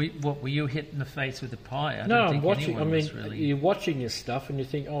 What were you hit in the face with a pie? I No, don't I'm think watching. anyone I mean, was really... you're watching your stuff and you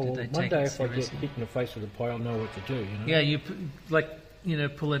think, oh, Did well, they one take day it if I get seriously? hit in the face with a pie, I'll know what to do, you know. Yeah, you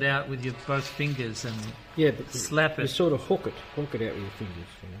pull it out with your both fingers and Yeah, but slap you it. sort of hook it out with your fingers,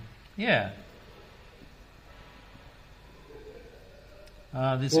 you know. Yeah.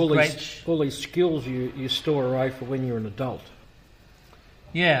 There's all these skills you store away for when you're an adult.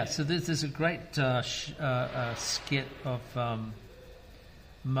 Yeah, so there's a great skit of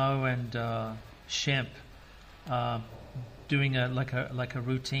Moe and Shemp doing a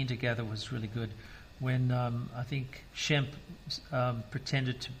routine together was really good. When I think Shemp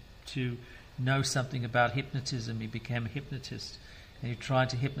pretended to know something about hypnotism, he became a hypnotist, and he tried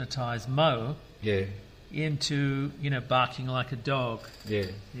to hypnotise Moe. Yeah. Into barking like a dog. Yeah.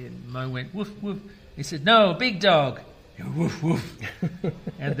 And Moe went woof woof. He said, "No, big dog." Woof woof.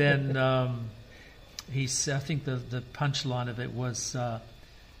 And then I think the punchline of it was,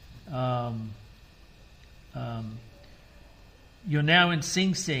 "You're now in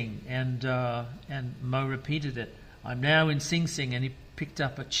Sing Sing," and Moe repeated it. "I'm now in Sing Sing," and he picked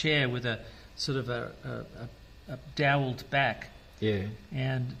up a chair with a sort of a doweled back. Yeah.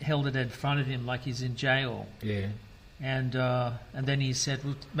 And held it in front of him like he's in jail. Yeah. And then he said,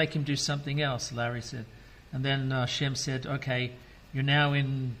 "Well, make him do something else," Larry said. And then Shem said, "Okay, you're now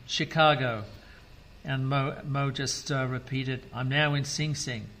in Chicago." And Moe just repeated, "I'm now in Sing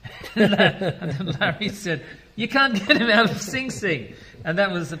Sing." And then Larry said, "You can't get him out of Sing Sing." And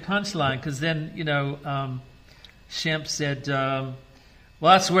that was the punchline, because then, Shemp said... well,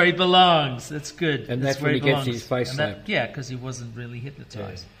 that's where he belongs. That's good. And that's when he gets his face slapped. Yeah, because he wasn't really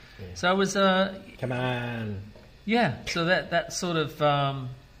hypnotised. Yeah. So it was... come on. Yeah, so that sort of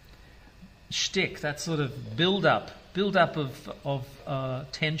shtick, that sort of build-up of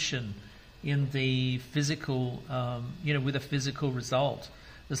tension in the physical, with a physical result.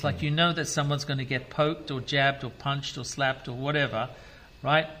 It's like you know that someone's going to get poked or jabbed or punched or slapped or whatever,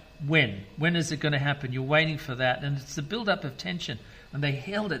 right? When? When is it going to happen? You're waiting for that, and it's the build-up of tension. And they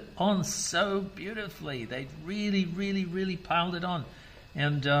held it on so beautifully. They really, really, really piled it on.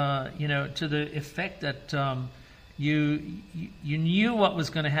 And, to the effect that you knew what was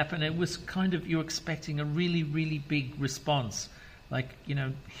going to happen. It was kind of, you were expecting a really, really big response. Like,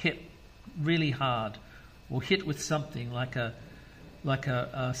 hit really hard or hit with something like a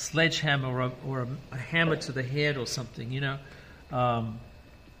sledgehammer or a hammer to the head or something,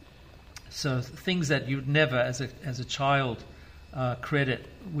 so things that you'd never, as a child, credit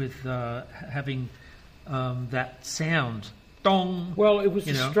with having that sound. Dong. Well, it was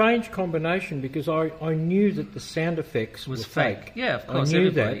a strange combination because I knew that the sound effects were fake. Yeah, of course, I knew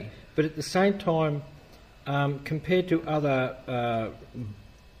everybody. that. But at the same time, compared to other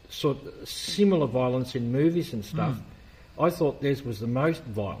sort of similar violence in movies and stuff, I thought theirs was the most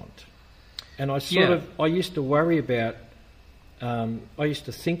violent. And I used to worry about, I used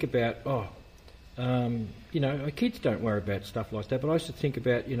to think about, kids don't worry about stuff like that, but I used to think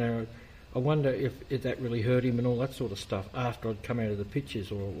about, I wonder if that really hurt him and all that sort of stuff after I'd come out of the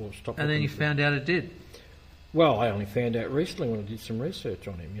pictures or stopped. And then you found out it did. Well, I only found out recently when I did some research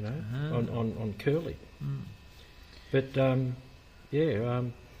on him, on Curly. But I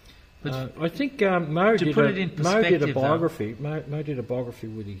think Moe did a biography. Moe did a biography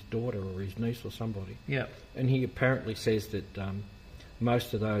with his daughter or his niece or somebody. Yeah, and he apparently says that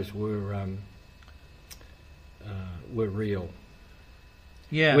most of those were real.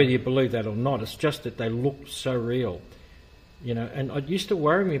 Yeah, whether you believe that or not, it's just that they looked so real, And it used to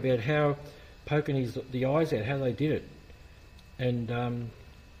worry me about how poking the eyes out, how they did it, and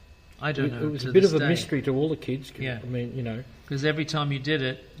I don't know. It was a bit of a mystery to all the kids. Yeah, I mean, because every time you did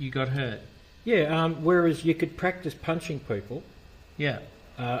it, you got hurt. Yeah, whereas you could practice punching people. Yeah,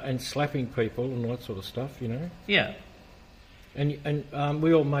 and slapping people and all that sort of stuff. Yeah. And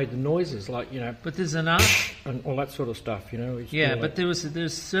we all made the noises like But there's an art and all that sort of stuff, Yeah, but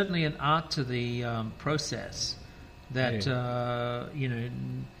there's certainly an art to the process that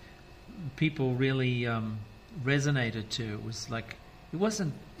people really resonated to. It was like it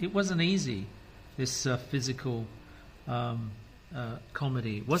wasn't easy. This physical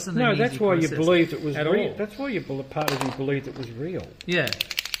comedy. It wasn't. No, an that's easy why you process believed it was at real. all. That's why part of you believed it was real. Yeah.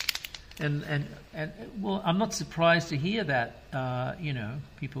 And well, I'm not surprised to hear that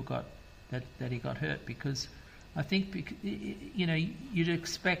people got that he got hurt, because I think you'd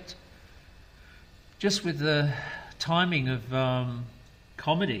expect, just with the timing of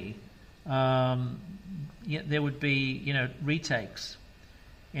comedy, there would be retakes,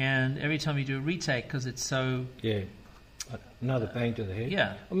 and every time you do a retake, because it's so another bang to the head.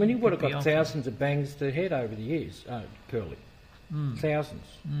 Yeah, I mean, he would have got thousands of bangs to the head over the years, Curly. Thousands.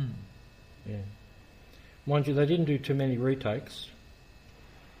 Yeah. Mind you, they didn't do too many retakes.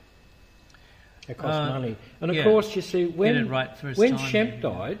 It cost money. And of course, you see, when Shemp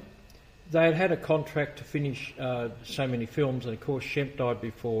died, they had a contract to finish so many films, and of course Shemp died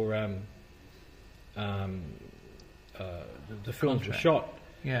before the films were shot.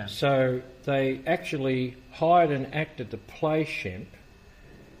 Yeah. So they actually hired an actor to play Shemp,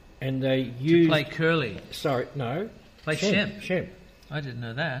 and they used... To play Curly? Sorry, no. Play Shemp? Shemp. I didn't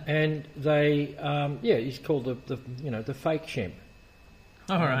know that. And they, he's called the fake Shemp.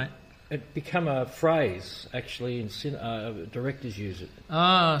 All right. It become a phrase actually, in directors use it.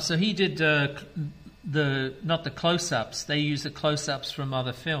 Ah, so he did not the close-ups. They use the close-ups from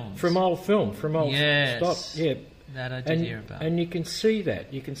other films. From old stuff. Yeah, that I did hear about. And you can see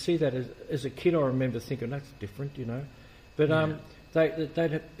that. You can see that as a kid. I remember thinking that's different, But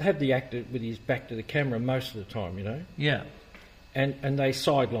they'd have the actor with his back to the camera most of the time, Yeah. And they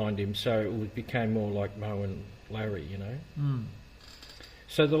sidelined him, so it became more like Moe and Larry,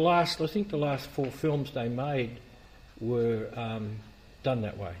 So the last 4 films they made were done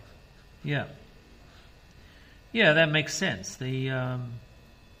that way. Yeah. Yeah, that makes sense.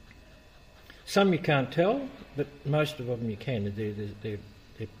 Some you can't tell, but most of them you can. They're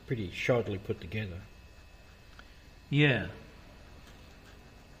pretty shoddily put together. Yeah.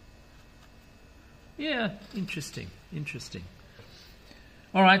 Yeah, interesting.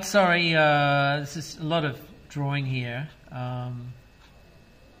 All right, sorry, this is a lot of drawing here.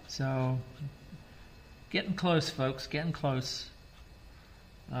 So, getting close, folks, getting close.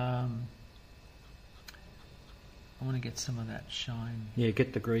 I want to get some of that shine. Yeah,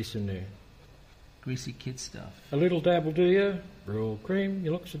 get the grease in there. Greasy kid stuff. A little dab will do ya. Brill cream,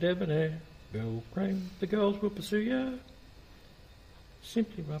 you look so debonair. Brill cream, the girls will pursue ya.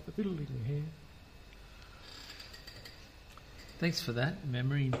 Simply rub a little in your hair. Thanks for that.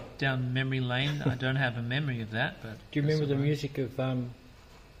 Memory down memory lane. I don't have a memory of that, but do you remember the music of the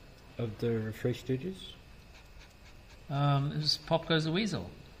Three Stooges? It was Pop Goes the Weasel.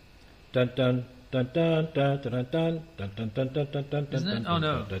 Dun dun dun dun dun dun dun dun dun dun dun dun dun. Isn't it? Oh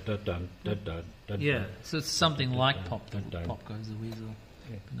no. Yeah, dun. so it's something like Pop Goes the Weasel,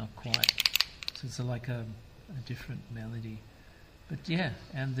 but not quite. So it's like a different melody. But yeah,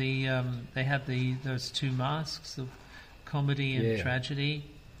 and they had those two masks of comedy and tragedy.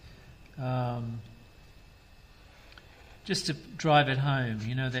 Just to drive it home,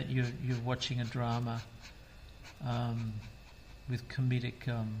 you know, that you're watching a drama with comedic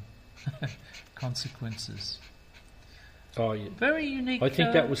consequences. Oh, yeah. Very unique. I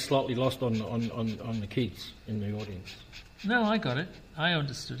think that was slightly lost on the kids in the audience. No, I got it. I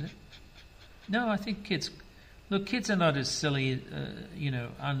understood it. No, I think kids are not as silly,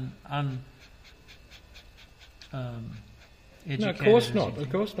 educated. No, of course not.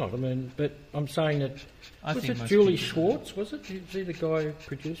 Of course not. I mean, but I'm saying that. Was it Julie Schwartz? Was it? Was he the guy who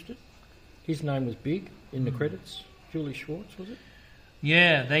produced it? His name was big in the credits. Julie Schwartz, was it?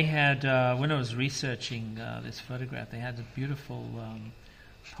 Yeah, they had, when I was researching this photograph, they had a beautiful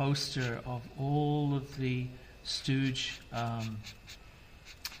poster of all of the Stooge,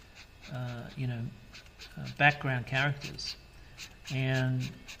 background characters. And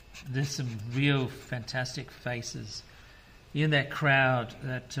there's some real fantastic faces in that crowd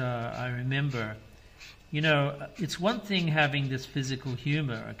that I remember. You know, it's one thing having this physical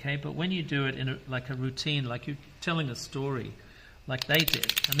humor, okay, but when you do it in like a routine, like you're telling a story, like they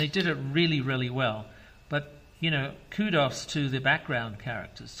did, and they did it really, really well. But, you know, kudos to the background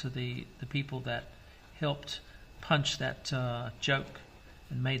characters, to the people that helped punch that joke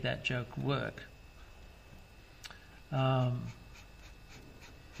and made that joke work. Well,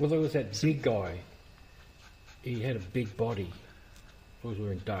 there was that big guy. He had a big body. He was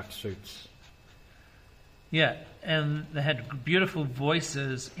wearing dark suits. Yeah, and they had beautiful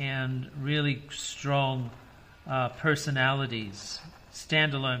voices and really strong personalities,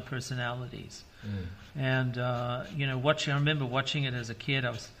 standalone personalities. And, I remember watching it as a kid.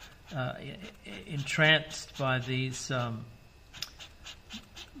 I was entranced by these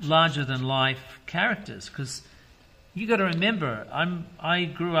larger-than-life characters, because you got to remember, I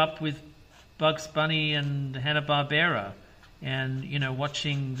grew up with Bugs Bunny and Hanna-Barbera, and, you know,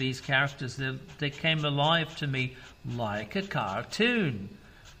 watching these characters, they came alive to me like a cartoon.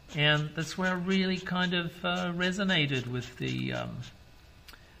 And that's where I really kind of resonated with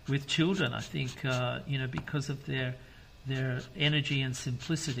with children, I think, because of their energy and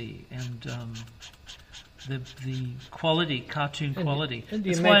simplicity and the quality, cartoon quality.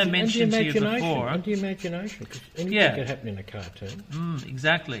 That's why I mentioned to you before. And the imagination, because anything could happen in a cartoon.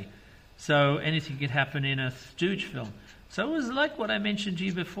 Exactly. So anything could happen in a Stooge film. So it was like what I mentioned to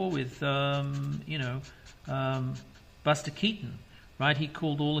you before with, Buster Keaton, right? He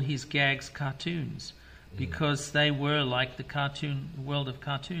called all his gags cartoons because they were like the cartoon world of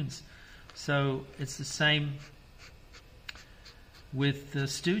cartoons. So it's the same with the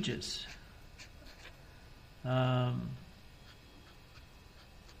Stooges.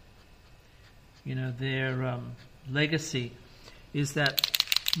 Their legacy is that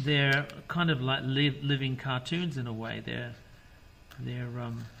they're kind of like living cartoons in a way. They're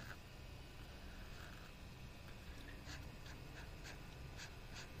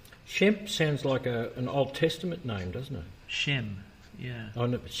Shemp sounds like an Old Testament name, doesn't it? Shem, yeah. Oh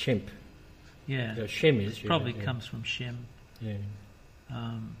no, Shemp. Yeah. Shem is. Probably comes from Shem. Yeah.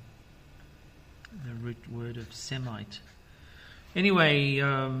 The root word of Semite. Anyway,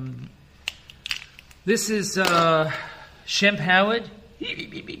 this is Shemp Howard.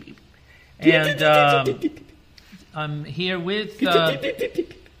 And I'm here with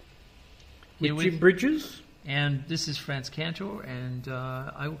Jim Bridges. And this is Frantz Kantor, and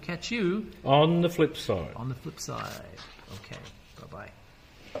I will catch you on the flip side. On the flip side. Okay. Bye-bye.